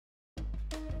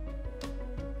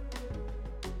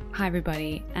Hi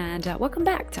everybody, and welcome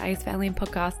back to Ace Valiant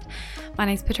Podcast. My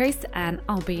name's Patrice and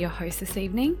I'll be your host this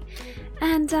evening.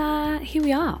 And here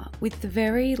we are with the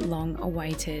very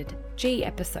long-awaited G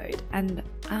episode. And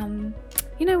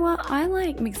you know what? I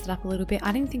mixed it up a little bit.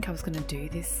 I didn't think I was going to do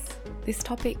this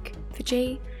topic for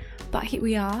G, but here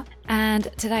we are.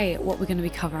 And today what we're going to be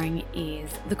covering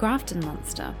is the Grafton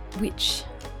monster, which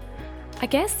I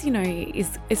guess,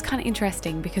 is kind of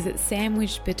interesting because it's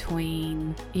sandwiched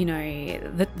between,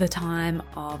 the time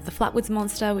of the Flatwoods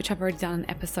monster, which I've already done an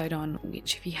episode on,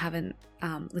 which if you haven't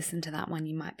listened to that one,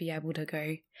 you might be able to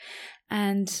go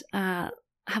and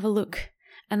have a look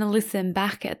and a listen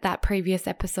back at that previous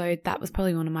episode. That was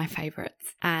probably one of my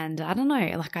favorites. And I don't know,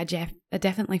 I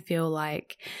definitely feel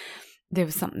like there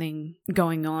was something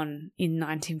going on in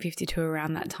 1952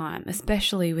 around that time,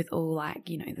 especially with all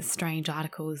the strange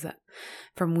articles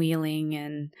from Wheeling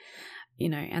and,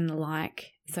 and the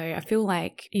like. So I feel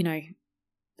like,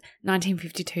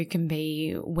 1952 can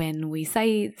be when we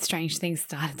say strange things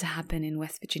started to happen in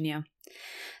West Virginia.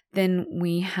 Then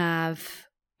we have,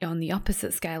 on the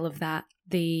opposite scale of that,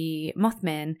 the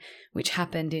Mothman, which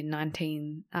happened in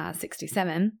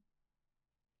 1967.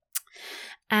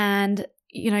 And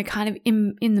kind of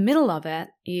in the middle of it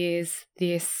is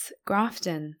this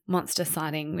Grafton monster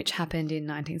sighting, which happened in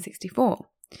 1964.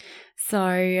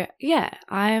 So yeah,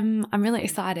 I'm really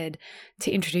excited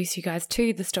to introduce you guys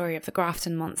to the story of the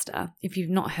Grafton monster if you've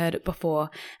not heard it before.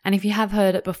 And if you have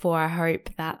heard it before, I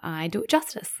hope that I do it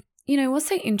justice. What's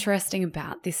so interesting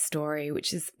about this story,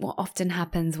 which is what often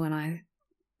happens when I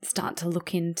start to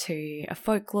look into a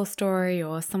folklore story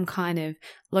or some kind of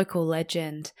local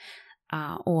legend,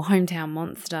 or hometown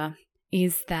monster,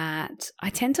 is that I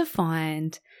tend to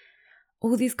find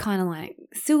all these kind of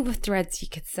silver threads, you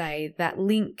could say, that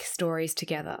link stories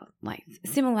together, like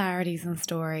similarities in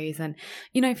stories. And,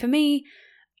 for me,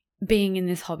 being in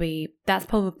this hobby, that's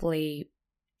probably,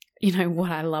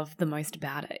 what I love the most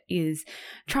about it, is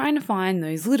trying to find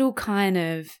those little kind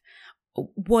of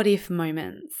what if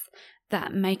moments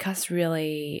that make us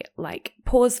really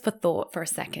pause for thought for a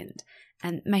second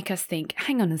and make us think,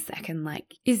 hang on a second,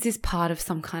 is this part of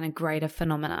some kind of greater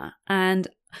phenomena? And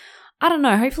I don't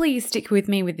know, hopefully you stick with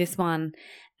me with this one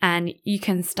and you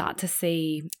can start to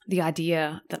see the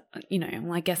idea that,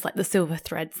 I guess the silver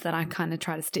threads that I kind of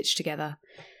try to stitch together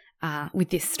with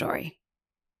this story.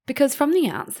 Because from the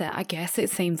outset, I guess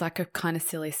it seems like a kind of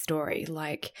silly story.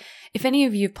 If any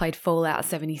of you have played Fallout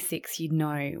 76, you'd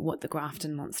know what the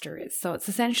Grafton monster is. So it's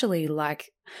essentially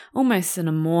almost an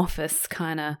amorphous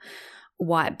kind of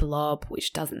white blob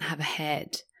which doesn't have a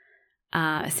head.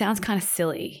 It sounds kind of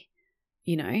silly,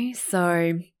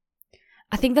 so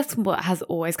I think that's what has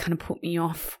always kind of put me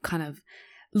off kind of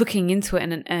looking into it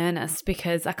in earnest,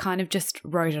 because I kind of just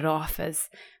wrote it off as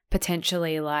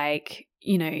potentially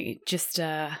just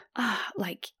I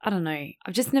don't know,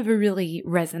 I've just never really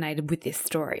resonated with this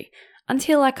story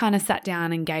until I kind of sat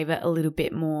down and gave it a little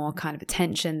bit more kind of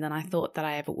attention than I thought that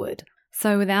I ever would.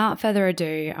 So without further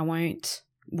ado, I won't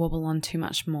wobble on too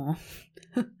much more.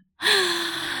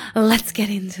 Let's get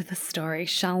into the story,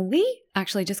 shall we?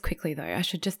 Actually, just quickly though, I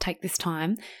should just take this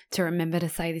time to remember to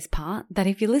say this part, that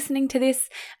if you're listening to this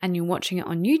and you're watching it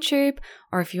on YouTube,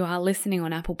 or if you are listening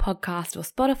on Apple Podcast or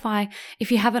Spotify,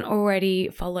 if you haven't already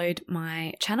followed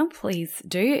my channel, please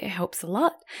do. It helps a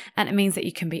lot. And it means that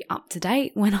you can be up to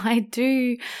date when I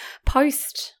do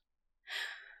post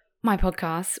my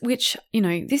podcasts, which,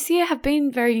 this year have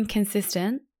been very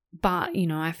inconsistent. But,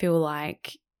 I feel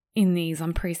like in these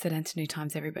unprecedented new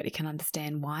times, everybody can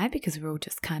understand why, because we're all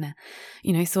just kind of,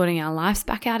 sorting our lives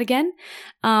back out again.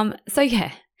 So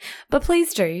yeah, but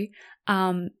please do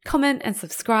comment and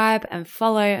subscribe and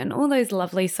follow and all those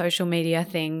lovely social media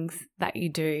things that you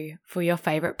do for your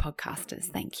favorite podcasters.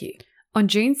 Thank you. On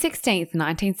June 16th,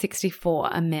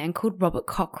 1964, a man called Robert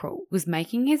Cockrell was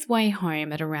making his way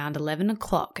home at around 11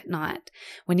 o'clock at night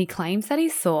when he claims that he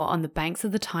saw on the banks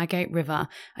of the Tygate River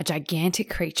a gigantic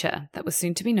creature that was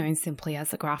soon to be known simply as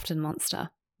the Grafton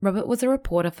Monster. Robert was a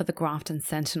reporter for the Grafton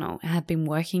Sentinel and had been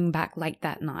working back late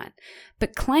that night,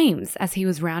 but claims as he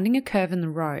was rounding a curve in the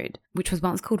road, which was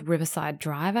once called Riverside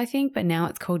Drive, I think, but now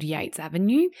it's called Yates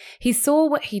Avenue, he saw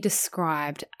what he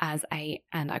described as a,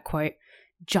 and I quote,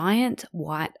 giant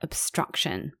white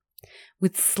obstruction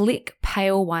with slick,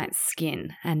 pale white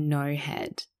skin and no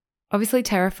head. Obviously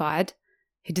terrified,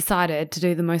 he decided to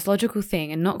do the most logical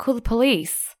thing and not call the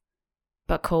police,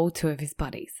 but call two of his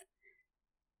buddies,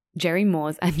 Jerry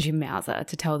Moores and Jim Mauser,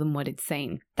 to tell them what he'd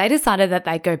seen. They decided that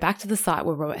they'd go back to the site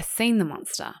where Robert had seen the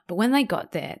monster, but when they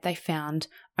got there, they found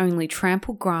only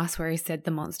trampled grass where he said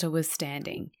the monster was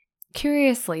standing.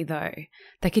 Curiously, though,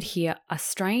 they could hear a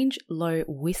strange, low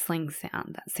whistling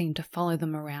sound that seemed to follow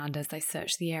them around as they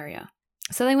searched the area.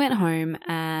 So they went home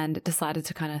and decided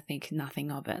to kind of think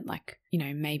nothing of it. Like,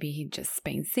 maybe he'd just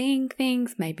been seeing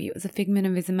things. Maybe it was a figment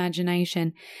of his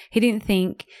imagination. He didn't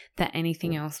think that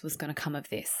anything else was going to come of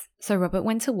this. So Robert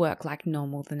went to work like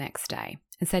normal the next day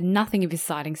and said nothing of his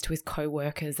sightings to his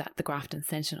co-workers at the Grafton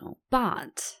Sentinel.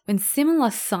 But when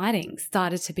similar sightings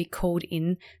started to be called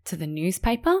in to the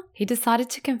newspaper, he decided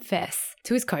to confess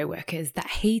to his co-workers that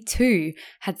he too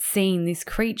had seen this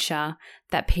creature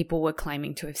that people were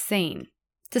claiming to have seen.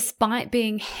 Despite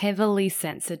being heavily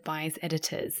censored by his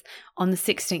editors, on the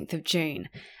 16th of June,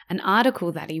 an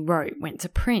article that he wrote went to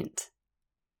print.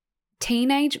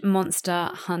 Teenage monster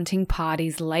hunting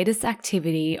party's latest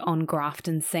activity on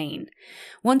Grafton scene.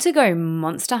 Want to go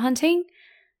monster hunting?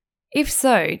 If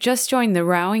so, just join the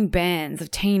rowing bands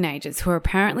of teenagers who are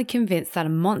apparently convinced that a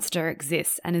monster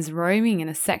exists and is roaming in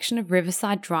a section of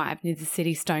Riverside Drive near the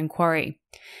City Stone Quarry.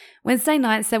 Wednesday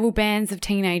night, several bands of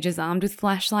teenagers armed with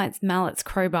flashlights, mallets,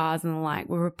 crowbars and the like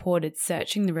were reported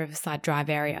searching the Riverside Drive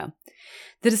area.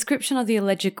 The description of the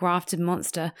alleged Grafton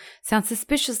monster sounds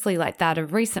suspiciously like that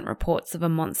of recent reports of a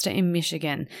monster in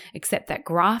Michigan, except that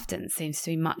Grafton seems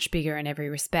to be much bigger in every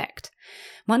respect.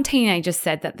 One teenager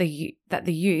said that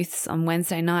the youths on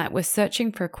Wednesday night were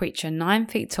searching for a creature 9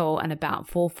 feet tall and about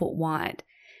 4 foot wide.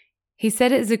 He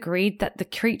said it is agreed that the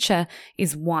creature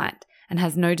is white and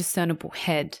has no discernible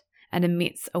head and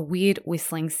emits a weird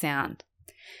whistling sound.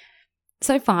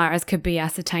 So far as could be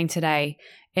ascertained today,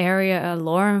 area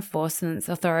law enforcement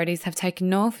authorities have taken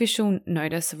no official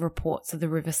notice of reports of the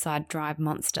Riverside Drive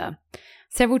monster.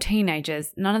 Several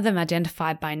teenagers, none of them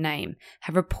identified by name,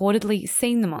 have reportedly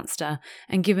seen the monster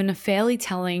and given a fairly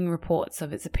telling reports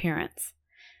of its appearance.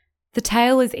 The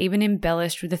tale is even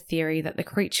embellished with the theory that the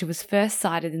creature was first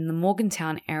sighted in the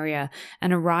Morgantown area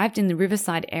and arrived in the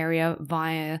Riverside area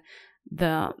via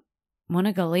the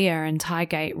Monongahela and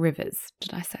Tygate rivers.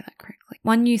 Did I say that correctly?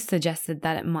 One youth suggested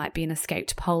that it might be an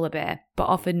escaped polar bear, but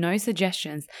offered no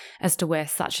suggestions as to where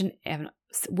such an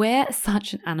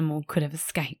animal could have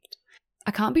escaped.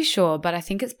 I can't be sure, but I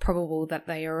think it's probable that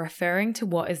they are referring to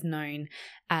what is known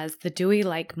as the Dewey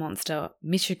Lake Monster,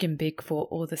 Michigan Bigfoot,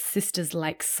 or the Sisters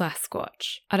Lake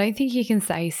Sasquatch. I don't think you can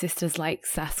say Sisters Lake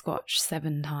Sasquatch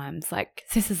 7 times. Like,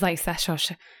 Sisters Lake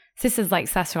Sasquatch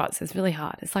is really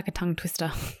hard. It's like a tongue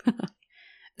twister.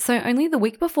 So only the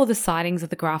week before the sightings of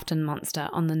the Grafton monster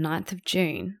on the 9th of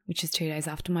June, which is 2 days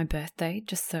after my birthday,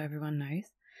 just so everyone knows,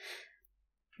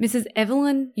 Mrs.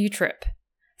 Evelyn Utrip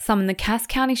summoned the Cass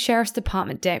County Sheriff's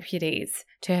Department deputies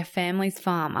to her family's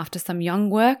farm after some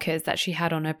young workers that she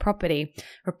had on her property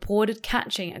reported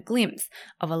catching a glimpse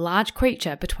of a large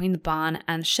creature between the barn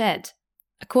and shed.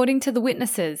 According to the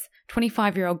witnesses,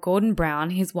 25-year-old Gordon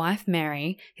Brown, his wife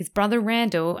Mary, his brother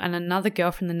Randall, and another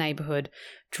girl from the neighbourhood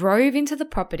drove into the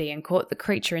property and caught the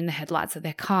creature in the headlights of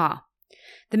their car.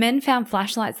 The men found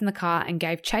flashlights in the car and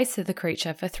gave chase to the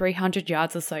creature for 300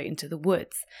 yards or so into the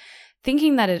woods.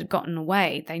 Thinking that it had gotten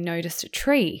away, they noticed a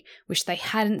tree, which they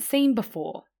hadn't seen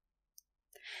before.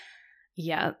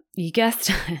 Yeah, you guessed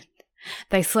it.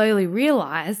 They slowly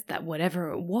realised that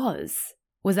whatever it was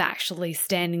actually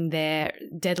standing there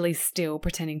deadly still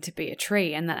pretending to be a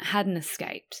tree and that it hadn't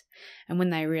escaped. And when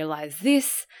they realised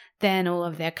this, then all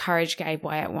of their courage gave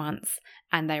way at once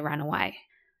and they ran away.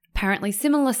 Apparently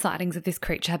similar sightings of this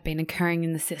creature have been occurring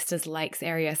in the Sisters Lakes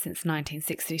area since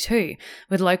 1962,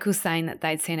 with locals saying that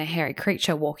they'd seen a hairy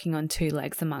creature walking on 2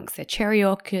 legs amongst their cherry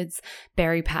orchards,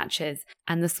 berry patches,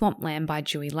 and the swampland by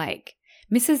Dewey Lake.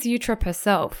 Mrs. Utrip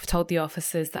herself told the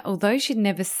officers that although she'd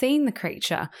never seen the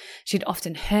creature, she'd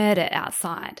often heard it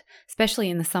outside, especially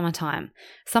in the summertime.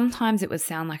 Sometimes it would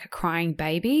sound like a crying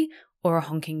baby or a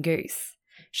honking goose.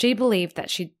 She believed that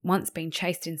she'd once been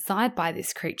chased inside by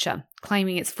this creature,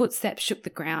 claiming its footsteps shook the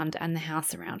ground and the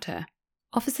house around her.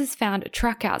 Officers found a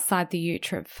truck outside the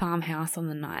Utrip farmhouse on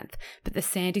the 9th, but the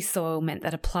sandy soil meant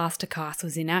that a plaster cast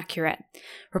was inaccurate.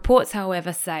 Reports,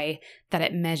 however, say that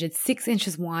it measured 6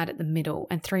 inches wide at the middle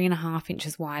and 3.5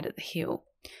 inches wide at the heel.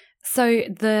 So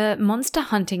the monster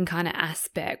hunting kind of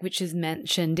aspect, which is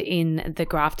mentioned in the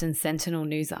Grafton Sentinel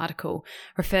news article,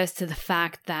 refers to the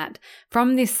fact that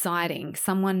from this sighting,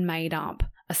 someone made up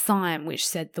a sign which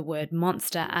said the word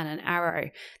monster and an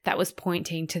arrow that was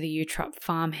pointing to the Utrip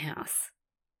farmhouse.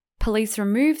 Police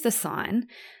removed the sign,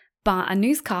 But a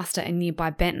newscaster in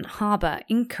nearby Benton Harbour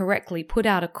incorrectly put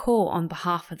out a call on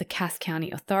behalf of the Cass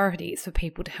County authorities for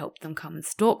people to help them come and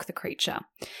stalk the creature.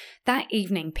 That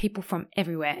evening, people from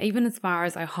everywhere, even as far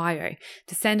as Ohio,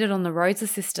 descended on the roads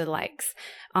of Sister Lakes,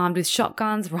 armed with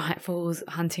shotguns, rifles,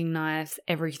 hunting knives,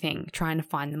 everything, trying to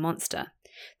find the monster.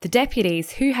 The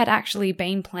deputies, who had actually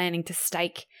been planning to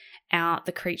stake out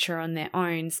the creature on their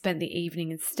own, spent the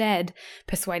evening instead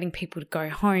persuading people to go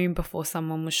home before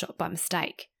someone was shot by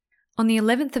mistake. On the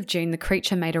 11th of June, the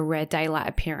creature made a rare daylight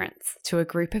appearance to a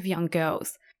group of young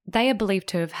girls. They are believed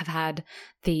to have had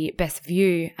the best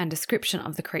view and description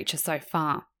of the creature so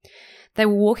far. They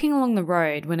were walking along the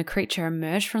road when a creature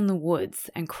emerged from the woods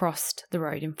and crossed the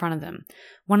road in front of them.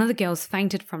 One of the girls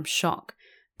fainted from shock,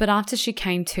 but after she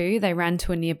came to, they ran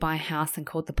to a nearby house and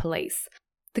called the police.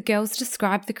 The girls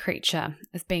described the creature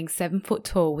as being 7 foot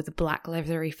tall with a black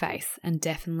leathery face and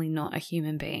definitely not a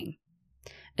human being.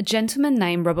 A gentleman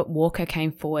named Robert Walker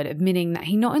came forward, admitting that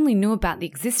he not only knew about the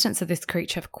existence of this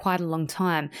creature for quite a long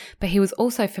time, but he was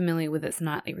also familiar with its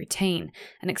nightly routine,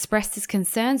 and expressed his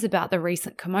concerns about the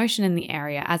recent commotion in the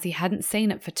area as he hadn't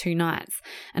seen it for 2 nights,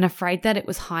 and afraid that it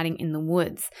was hiding in the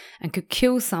woods and could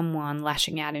kill someone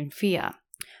lashing out in fear.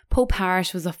 Paul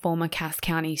Parrish was a former Cass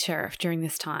County sheriff during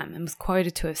this time and was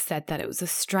quoted to have said that it was the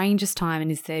strangest time in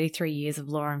his 33 years of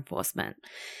law enforcement.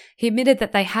 He admitted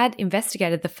that they had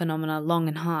investigated the phenomena long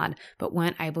and hard, but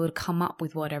weren't able to come up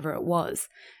with whatever it was,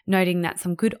 noting that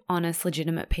some good, honest,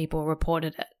 legitimate people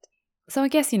reported it. So I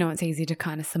guess, it's easy to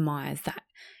kind of surmise that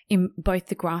in both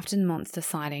the Grafton monster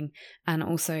sighting and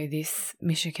also this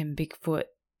Michigan Bigfoot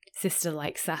Sister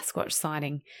Lake Sasquatch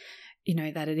sighting,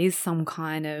 that it is some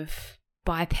kind of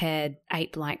biped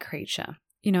ape-like creature.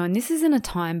 And this is in a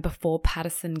time before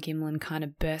Patterson Gimlin kind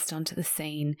of burst onto the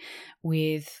scene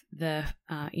with the,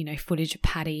 footage of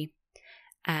Patty,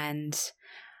 and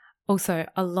also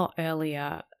a lot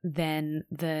earlier than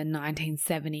the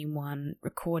 1971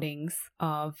 recordings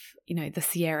of, the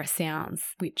Sierra Sounds,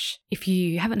 which if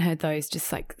you haven't heard those,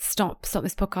 just stop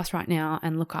this podcast right now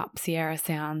and look up Sierra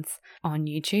Sounds on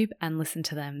YouTube and listen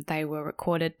to them. They were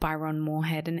recorded by Ron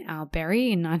Moorhead and Al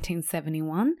Berry in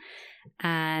 1971,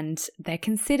 and they're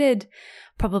considered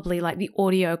probably like the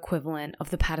audio equivalent of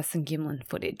the Patterson Gimlin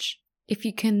footage. If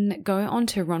you can go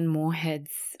onto Ron Moorhead's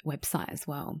website as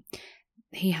well,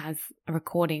 he has a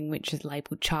recording which is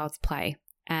labelled Child's Play,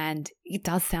 and it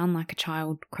does sound like a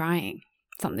child crying,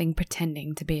 something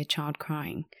pretending to be a child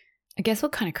crying. I guess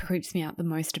what kind of creeps me out the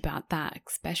most about that,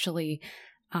 especially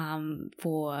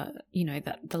for,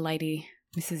 the lady,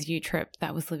 Mrs. Utrip,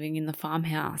 that was living in the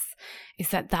farmhouse, is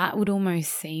that would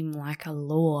almost seem like a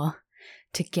law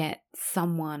to get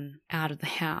someone out of the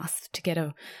house, to get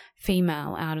a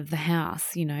female out of the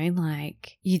house, you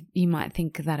might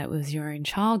think that it was your own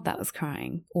child that was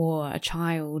crying, or a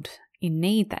child in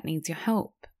need that needs your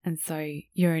help. And so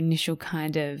your initial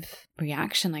kind of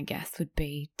reaction, I guess, would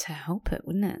be to help it,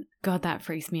 wouldn't it? God, that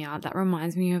freaks me out. That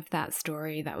reminds me of that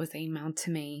story that was emailed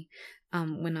to me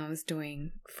when I was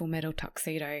doing Full Metal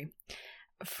Tuxedo,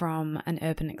 from an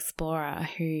urban explorer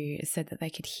who said that they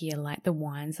could hear the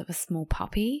whines of a small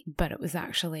puppy, but it was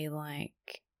actually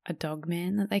a dog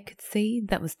man that they could see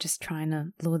that was just trying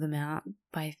to lure them out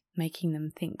by making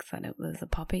them think that it was a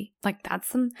puppy. That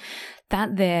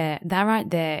right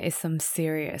there is some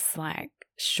serious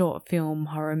short film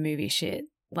horror movie shit.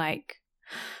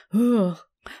 Oh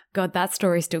God, that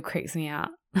story still creeps me out.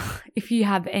 If you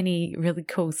have any really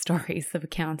cool stories of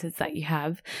encounters that you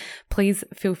have, please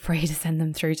feel free to send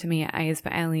them through to me at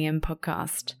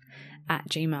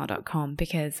asforalienpodcast@gmail.com,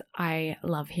 because I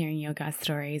love hearing your guys'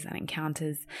 stories and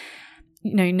encounters.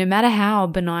 No matter how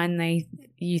benign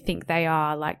you think they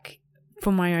are,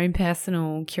 for my own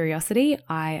personal curiosity,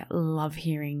 I love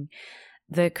hearing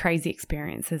the crazy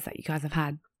experiences that you guys have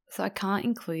had. So I can't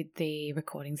include the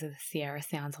recordings of the Sierra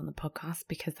Sounds on the podcast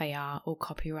because they are all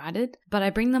copyrighted, but I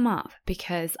bring them up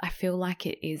because I feel like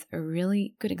it is a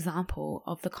really good example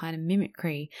of the kind of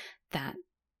mimicry that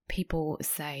people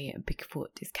say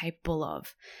Bigfoot is capable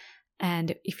of.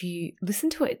 And if you listen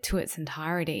to it to its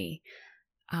entirety,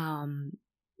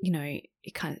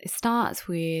 it starts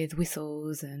with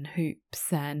whistles and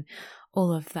hoops and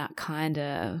all of that kind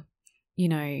of,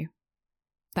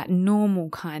 that normal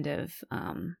kind of,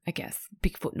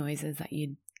 Bigfoot noises that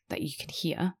you can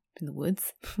hear in the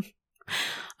woods.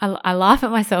 I laugh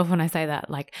at myself when I say that,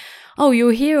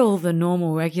 you'll hear all the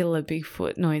normal, regular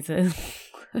Bigfoot noises,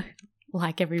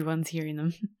 like everyone's hearing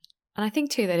them. And I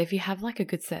think too that if you have a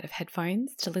good set of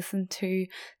headphones to listen to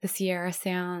the Sierra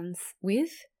Sounds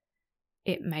with,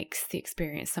 it makes the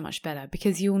experience so much better,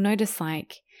 because you'll notice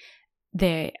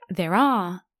there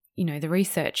are the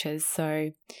researchers.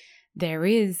 So there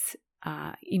is,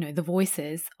 the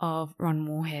voices of Ron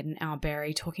Moorhead and Al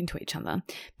Berry talking to each other,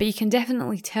 but you can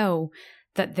definitely tell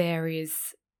that there is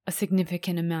a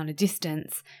significant amount of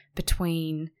distance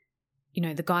between,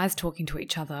 the guys talking to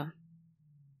each other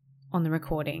on the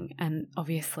recording and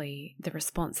obviously the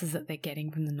responses that they're getting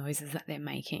from the noises that they're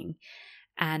making,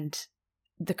 and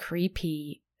the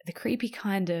creepy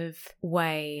kind of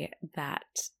way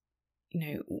that,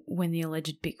 when the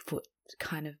alleged Bigfoot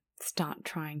kind of start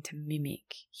trying to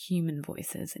mimic human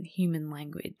voices and human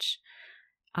language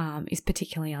is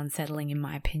particularly unsettling in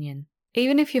my opinion.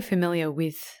 Even if you're familiar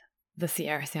with the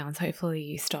Sierra Sounds, hopefully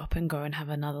you stop and go and have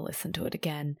another listen to it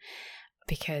again,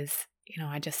 because,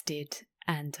 I just did.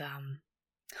 And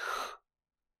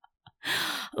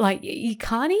you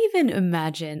can't even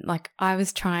imagine, I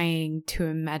was trying to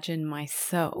imagine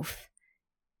myself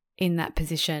in that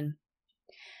position,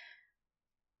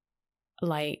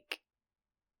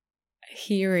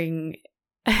 hearing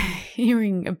a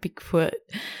Bigfoot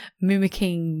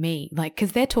mimicking me,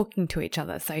 because they're talking to each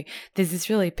other. So there's this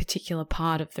really particular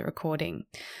part of the recording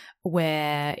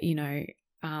where,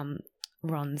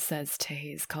 Ron says to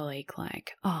his colleague,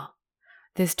 oh,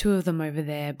 there's two of them over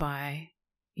there by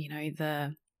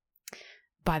the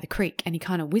creek, and he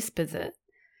kind of whispers it.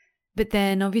 But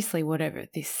then obviously whatever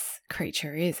this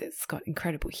creature is, it's got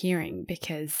incredible hearing,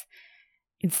 because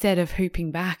instead of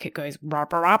whooping back, it goes rah,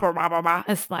 rah, rah, rah, rah, rah.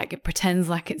 It's it pretends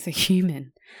like it's a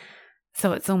human.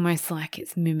 So it's almost like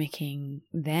it's mimicking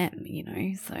them,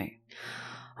 So,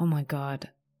 oh my God,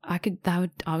 I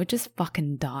would just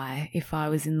fucking die if I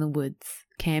was in the woods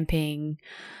camping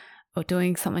or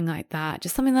doing something like that.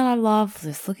 Just something that I love,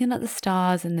 just looking at the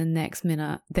stars, and then next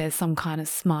minute there's some kind of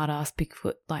smart ass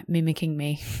Bigfoot mimicking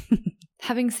me.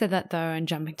 Having said that though, and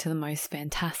jumping to the most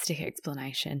fantastic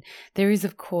explanation, there is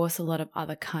of course a lot of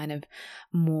other kind of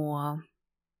more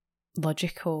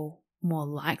logical, more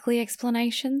likely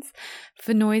explanations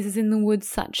for noises in the woods,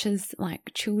 such as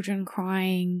children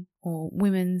crying or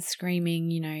women screaming.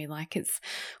 It's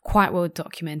quite well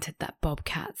documented that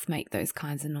bobcats make those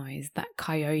kinds of noise, that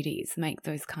coyotes make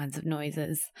those kinds of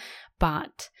noises.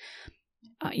 But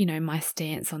my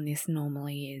stance on this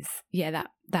normally is,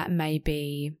 that may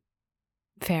be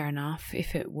fair enough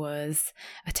if it was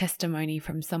a testimony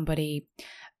from somebody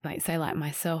say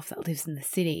myself that lives in the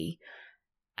city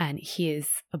and hears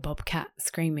a bobcat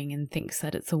screaming and thinks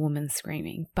that it's a woman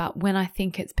screaming. But when I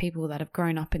think it's people that have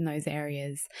grown up in those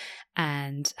areas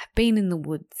and have been in the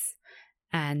woods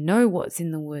and know what's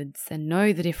in the woods and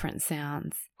know the different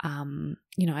sounds,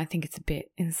 I think it's a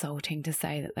bit insulting to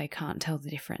say that they can't tell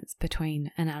the difference between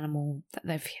an animal that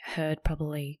they've heard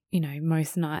probably,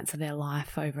 most nights of their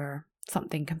life over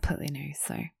something completely new.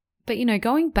 So, but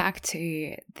going back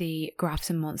to the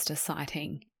Grafton monster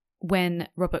sighting, when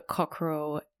Robert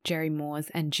Cockrell, Jerry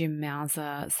Moores and Jim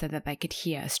Mauser said that they could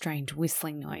hear a strange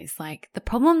whistling noise, the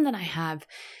problem that I have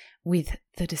with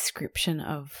the description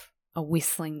of a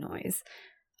whistling noise,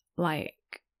 what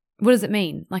does it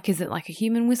mean? Is it like a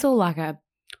human whistle,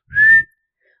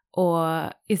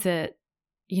 or is it,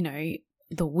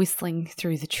 the whistling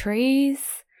through the trees?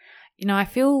 I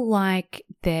feel like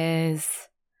there's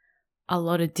a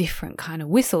lot of different kind of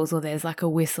whistles, or there's a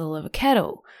whistle of a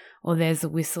kettle, or there's a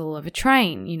whistle of a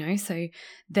train, so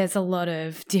there's a lot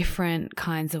of different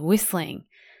kinds of whistling.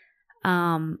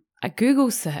 A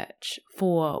Google search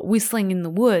for whistling in the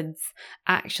woods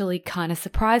actually kind of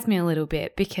surprised me a little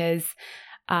bit, because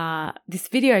this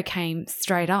video came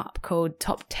straight up called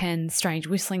Top 10 Strange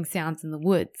Whistling Sounds in the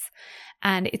Woods.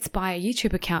 And it's by a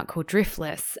YouTube account called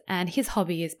Driftless. And his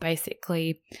hobby is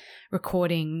basically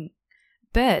recording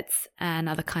birds and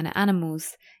other kind of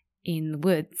animals in the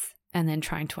woods and then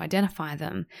trying to identify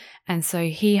them. And so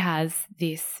he has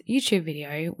this YouTube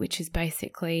video, which is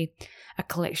basically a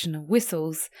collection of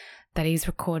whistles that he's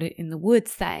recorded in the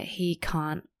woods that he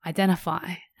can't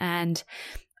identify. And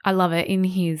I love it. In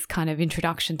his kind of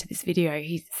introduction to this video,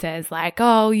 he says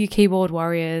oh, you keyboard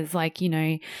warriors,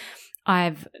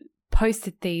 I've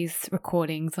posted these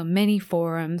recordings on many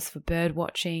forums for bird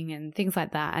watching and things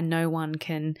like that, and no one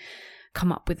can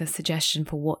come up with a suggestion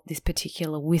for what this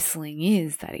particular whistling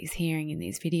is that he's hearing in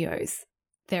these videos.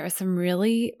 There are some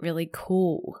really, really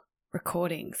cool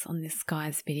recordings on this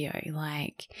guy's video.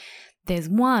 There's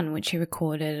one which he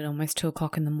recorded at almost 2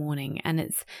 o'clock in the morning, and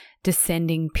it's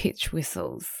descending pitch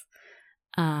whistles.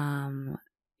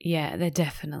 It's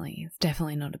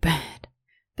definitely not a bird.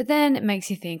 But then it makes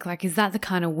you think, is that the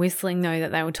kind of whistling though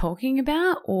that they were talking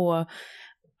about, or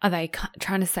are they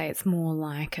trying to say it's more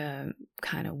like a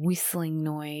kind of whistling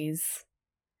noise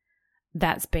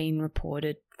that's been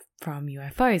reported from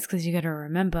UFOs? Because you got to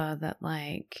remember that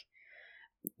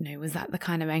was that the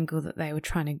kind of angle that they were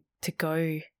trying to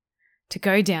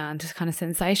go down to kind of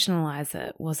sensationalize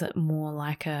it? Was it more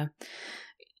like a,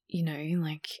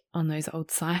 like on those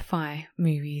old sci-fi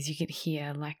movies, you could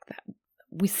hear like that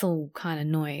whistle kind of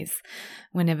noise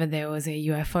whenever there was a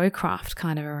UFO craft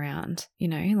kind of around,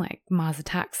 like Mars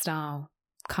Attack style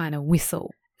kind of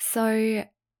whistle. So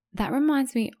that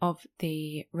reminds me of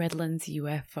the Redlands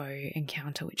UFO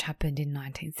encounter, which happened in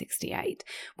 1968,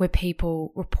 where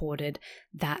people reported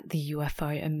that the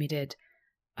UFO emitted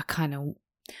a kind of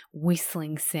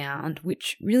whistling sound,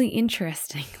 which really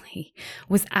interestingly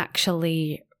was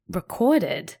actually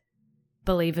recorded,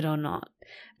 believe it or not,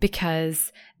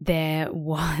 because there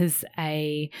was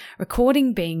a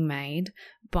recording being made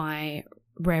by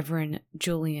Reverend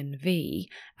Julian V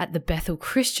at the Bethel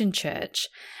Christian Church,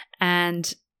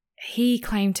 and he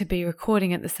claimed to be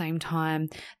recording at the same time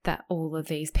that all of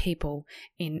these people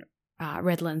in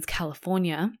Redlands,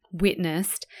 California,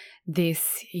 witnessed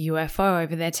this UFO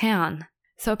over their town.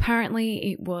 So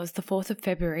apparently it was the 4th of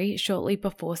February, shortly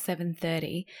before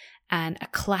 7:30, and a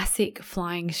classic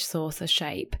flying saucer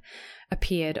shape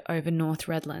appeared over North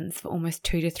Redlands for almost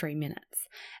 2 to 3 minutes.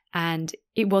 And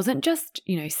it wasn't just,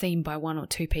 seen by 1 or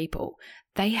 2 people.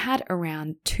 They had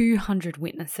around 200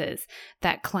 witnesses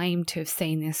that claimed to have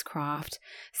seen this craft,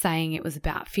 saying it was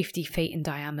about 50 feet in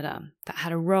diameter, that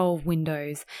had a row of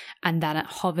windows, and that it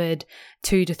hovered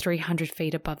 200 to 300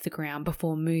 feet above the ground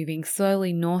before moving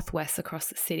slowly northwest across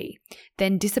the city,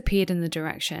 then disappeared in the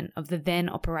direction of the then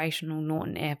operational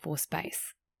Norton Air Force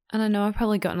Base. And I know I've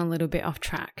probably gotten a little bit off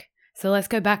track, so let's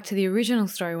go back to the original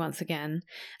story once again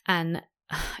and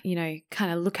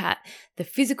kind of look at the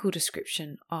physical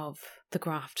description of the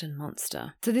Grafton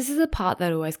monster. So this is the part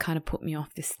that always kind of put me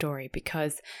off this story,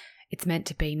 because it's meant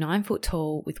to be 9 foot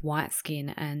tall with white skin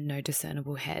and no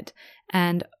discernible head.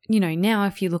 And, now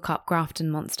if you look up Grafton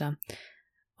monster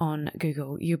on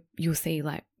Google, you'll see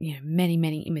many,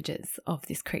 many images of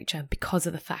this creature because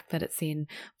of the fact that it's in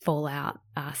Fallout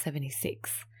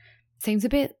 76. Seems a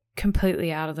bit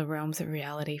completely out of the realms of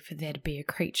reality for there to be a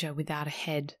creature without a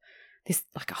head. This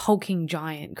like a hulking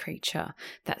giant creature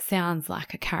that sounds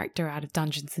like a character out of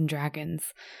Dungeons and Dragons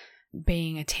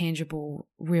being a tangible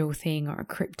real thing, or a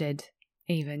cryptid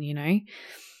even,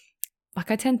 Like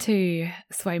I tend to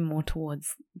sway more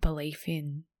towards belief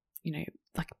in,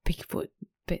 like Bigfoot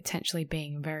potentially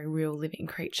being a very real living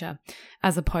creature,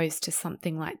 as opposed to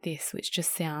something like this, which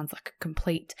just sounds like a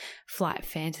complete flight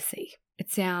fantasy. It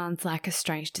sounds like a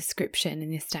strange description in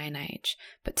this day and age,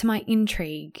 but to my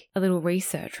intrigue, a little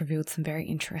research revealed some very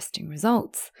interesting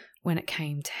results when it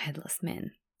came to headless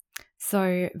men.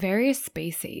 So, various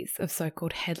species of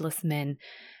so-called headless men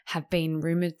have been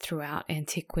rumoured throughout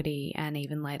antiquity and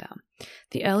even later.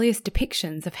 The earliest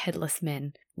depictions of headless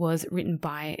men was written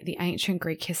by the ancient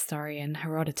Greek historian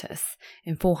Herodotus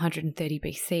in 430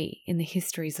 BC in the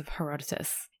Histories of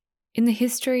Herodotus. In the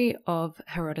history of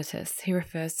Herodotus, he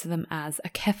refers to them as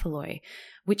akephaloi,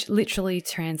 which literally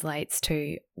translates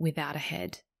to without a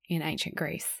head in ancient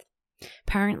Greece.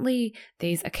 Apparently,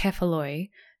 these akephaloi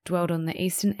dwelled on the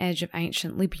eastern edge of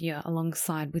ancient Libya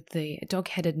alongside with the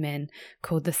dog-headed men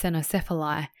called the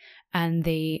Cenocephali and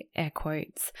the, air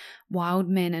quotes, wild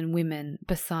men and women,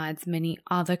 besides many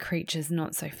other creatures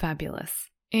not so fabulous.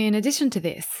 In addition to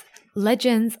this,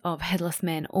 legends of headless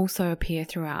men also appear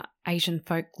throughout Asian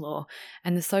folklore,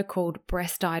 and the so-called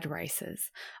breast-eyed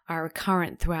races are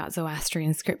recurrent throughout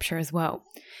Zoroastrian scripture as well.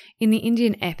 In the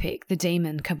Indian epic, the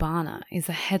demon Kabana is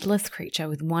a headless creature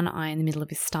with one eye in the middle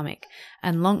of his stomach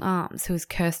and long arms who is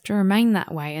cursed to remain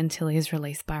that way until he is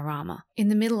released by Rama. In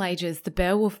the Middle Ages, the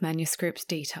Beowulf manuscripts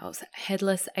details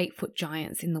headless 8-foot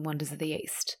giants in the wonders of the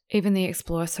East. Even the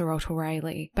explorer Sir Walter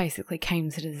Raleigh basically came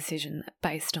to the decision that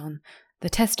based on the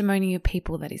testimony of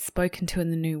people that he's spoken to in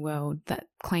the New World that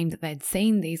claimed that they'd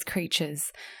seen these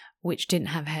creatures which didn't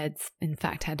have heads, in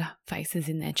fact had faces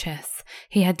in their chests,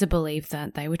 he had to believe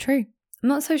that they were true. I'm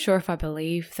not so sure if I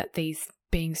believe that these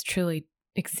beings truly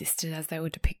existed as they were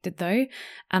depicted though,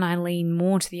 and I lean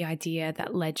more to the idea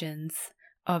that legends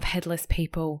of headless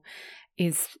people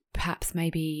is perhaps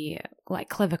maybe like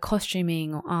clever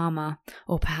costuming or armor,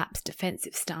 or perhaps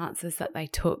defensive stances that they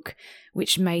took,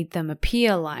 which made them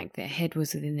appear like their head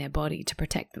was within their body to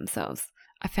protect themselves.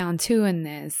 I found too, and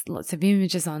there's lots of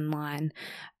images online,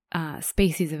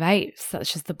 species of apes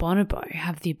such as the bonobo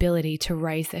have the ability to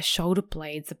raise their shoulder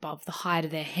blades above the height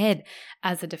of their head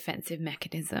as a defensive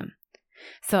mechanism.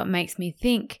 So it makes me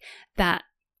think that,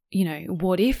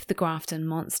 what if the Grafton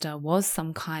monster was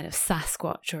some kind of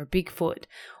Sasquatch or a Bigfoot,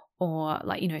 or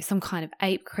like, some kind of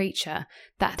ape creature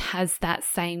that has that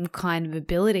same kind of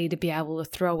ability to be able to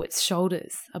throw its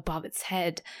shoulders above its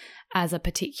head as a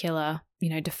particular,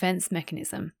 defense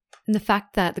mechanism. And the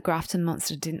fact that the Grafton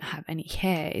monster didn't have any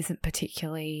hair isn't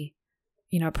particularly,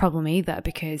 a problem either,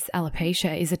 because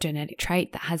alopecia is a genetic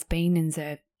trait that has been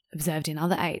observed in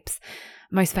other apes,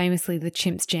 most famously the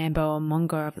chimps Jambo and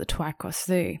Mongo of the Twycross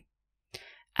Zoo.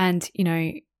 And,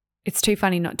 it's too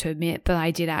funny not to admit, but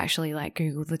I did actually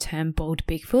Google the term bald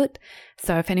Bigfoot.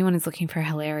 So if anyone is looking for a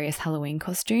hilarious Halloween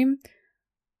costume,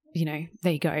 there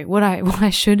you go. What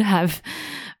I should have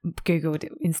Googled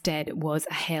instead was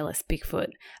a hairless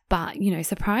Bigfoot. But,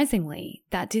 surprisingly,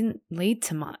 that didn't lead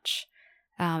to much.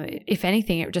 If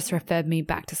anything, it just referred me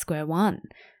back to square one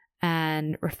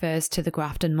and refers to the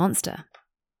Grafton monster.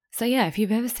 So yeah, if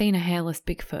you've ever seen a hairless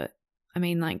Bigfoot,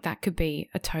 that could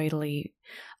be a totally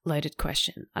loaded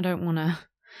question. I don't want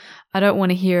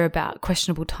to hear about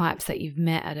questionable types that you've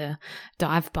met at a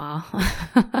dive bar.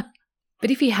 But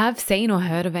if you have seen or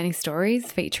heard of any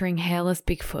stories featuring hairless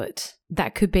Bigfoot,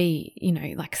 that could be,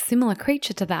 a similar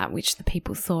creature to that which the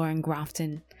people saw in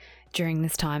Grafton during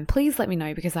this time, please let me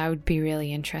know, because I would be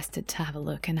really interested to have a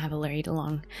look and have a read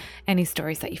along any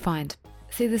stories that you find.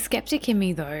 See, the skeptic in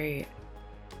me, though,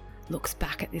 looks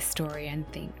back at this story and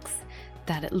thinks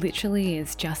that it literally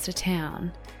is just a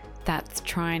town that's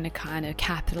trying to kind of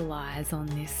capitalize on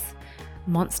this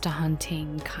monster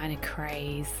hunting kind of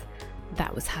craze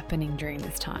that was happening during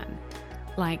this time.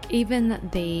 Even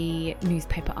the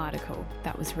newspaper article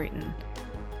that was written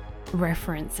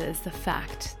references the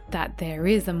fact that there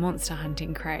is a monster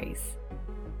hunting craze,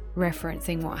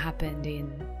 referencing what happened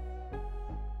in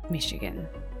Michigan,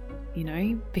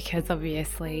 because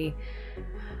obviously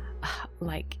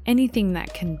anything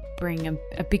that can bring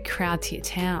a big crowd to your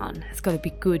town has got to be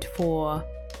good for,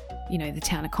 the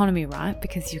town economy, right?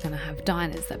 Because you're going to have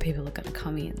diners that people are going to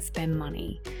come in, spend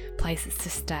money, places to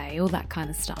stay, all that kind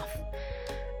of stuff,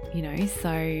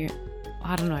 so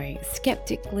I don't know,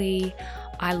 skeptically,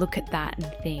 I look at that and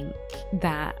think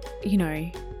that,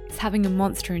 is having a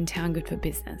monster in town good for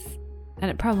business? And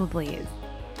it probably is,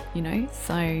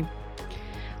 so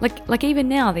even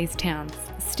now these towns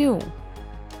still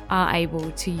are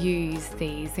able to use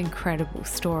these incredible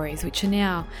stories, which are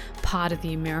now part of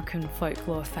the American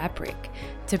folklore fabric,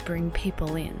 to bring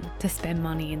people in to spend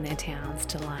money in their towns,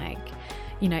 to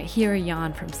hear a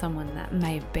yarn from someone that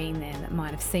may have been there, that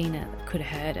might have seen it, that could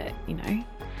have heard it,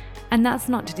 And that's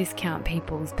not to discount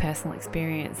people's personal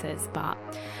experiences, but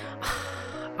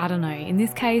I don't know. In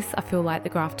this case, I feel like the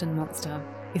Grafton monster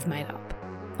is made up.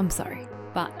 I'm sorry.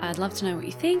 But I'd love to know what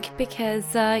you think, because,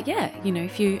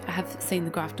 if you have seen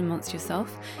the Grafton monster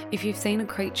yourself, if you've seen a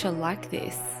creature like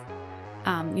this,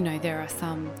 there are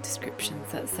some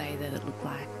descriptions that say that it looked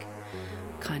like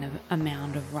kind of a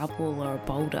mound of rubble or a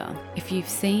boulder. If you've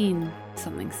seen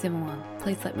something similar,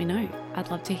 please let me know.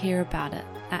 I'd love to hear about it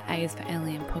at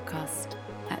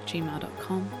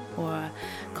aisforalienpodcast@gmail.com, or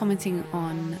commenting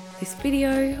on this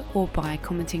video, or by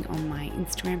commenting on my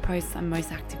Instagram posts. I'm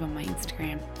most active on my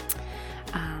Instagram.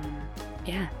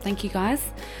 Thank you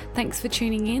guys. Thanks for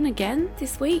tuning in again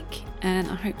this week, and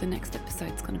I hope the next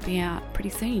episode's going to be out pretty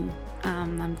soon.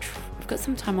 I've got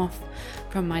some time off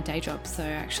from my day job, so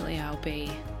actually I'll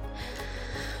be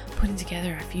putting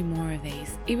together a few more of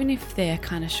these, even if they're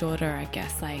kind of shorter. I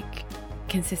guess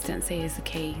consistency is the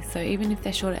key, so even if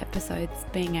they're shorter episodes,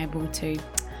 being able to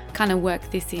kind of work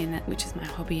this in, which is my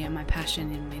hobby and my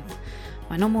passion, in with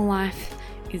my normal life,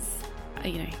 is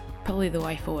probably the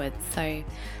way forward. So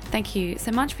thank you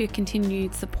so much for your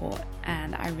continued support,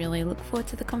 and I really look forward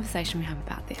to the conversation we have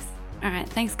about this. All right,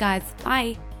 thanks guys,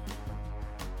 bye.